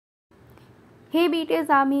Hey BTS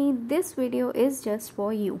Army, this video is just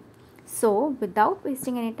for you. So without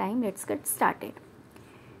wasting any time, let's get started.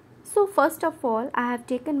 So first of all, I have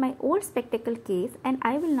taken my old spectacle case and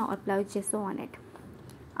I will now apply gesso on it.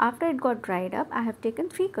 After it got dried up, I have taken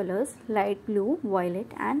three colors: light blue,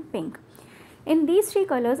 violet and pink. In these three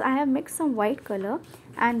colors, I have mixed some white color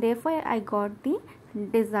and therefore I got the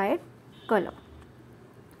desired color.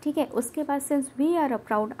 ठीक है, उसके बाद since we are a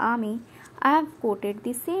proud army, I have quoted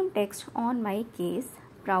the same text on my case,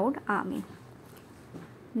 proud army.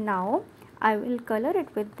 Now I will color it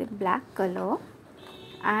with the black color,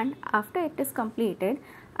 and after it is completed,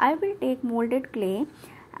 I will take molded clay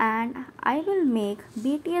and I will make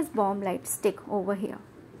BTS bomb light stick over here.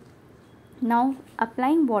 Now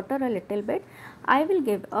applying water a little bit, I will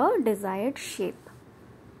give a desired shape.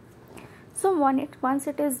 So once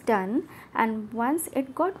it is done and once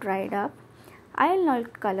it got dried up, I will now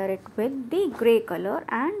color it with the grey color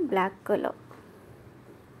and black color.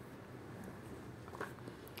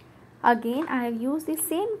 Again I have used the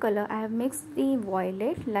same color. I have mixed the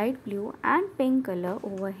violet, light blue and pink color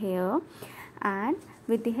over here, and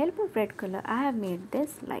with the help of red color I have made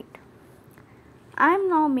this light. I am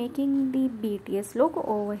now making the BTS logo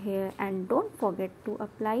over here, and don't forget to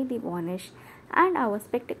apply the varnish, and our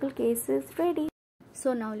spectacle case is ready.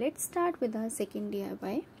 So now let's start with our second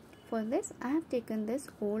DIY. For this I have taken this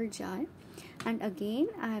old jar, and again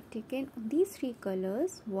I have taken these three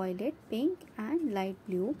colors, violet, pink and light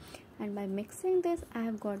blue, and by mixing this I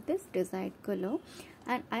have got this desired color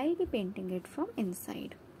and I will be painting it from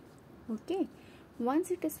inside. Okay,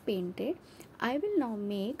 once it is painted, I will now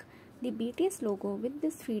make the BTS logo with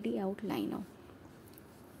this 3D outliner.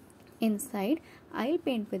 Inside I'll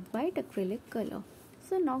paint with white acrylic color.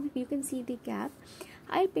 So now you can see the cap.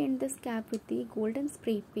 I'll paint this cap with the golden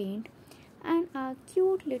spray paint, and our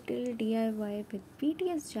cute little DIY with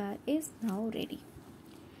BTS jar is now ready.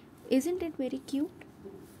 Isn't it very cute?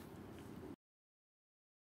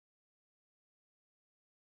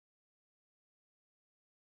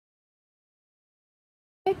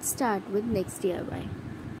 Let's start with next DIY.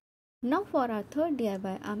 Now for our third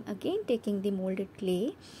DIY, I'm again taking the molded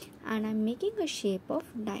clay and I'm making a shape of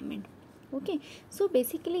diamond. Okay, so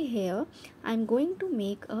basically here I'm going to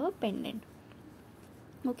make a pendant.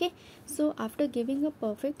 Okay, so after giving a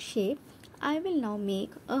perfect shape, I will now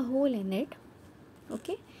make a hole in it.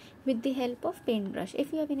 Okay, with the help of paintbrush.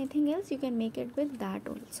 If you have anything else, you can make it with that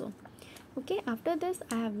also. Okay, after this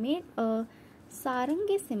I have made a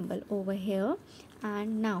sarangi symbol over here,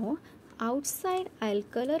 and now outside I'll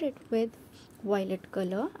color it with violet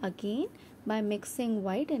color again by mixing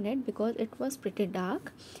white in it because it was pretty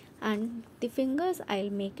dark, and the fingers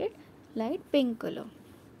I'll make it light pink color.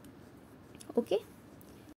 Okay,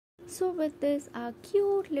 so with this our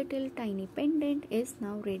cute little tiny pendant is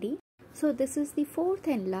now ready. So this is the fourth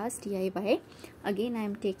and last DIY. Again I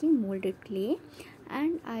am taking molded clay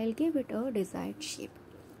and I'll give it a desired shape.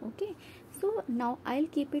 Okay, so now I'll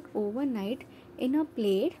keep it overnight in a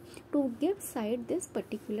plate to give side this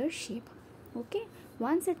particular shape. Okay,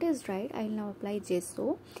 once it is dried, I'll now apply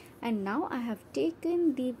gesso, and now I have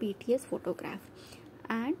taken the BTS photograph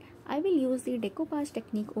and I will use the decoupage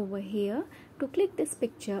technique over here to click this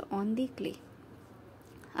picture on the clay.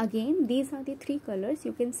 Again, these are the three colors.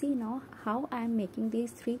 You can see now how I am making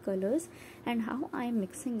these three colors and how I am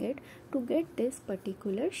mixing it to get this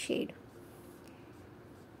particular shade.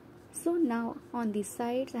 So now on the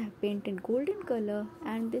sides I have painted golden color,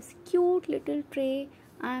 and this cute little tray,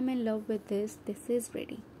 I am in love with this. This is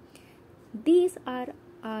ready. These are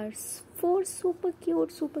our four super cute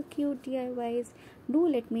DIYs. Do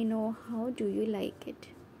let me know how do you like it.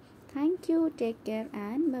 Thank you, take care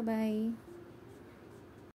and bye bye.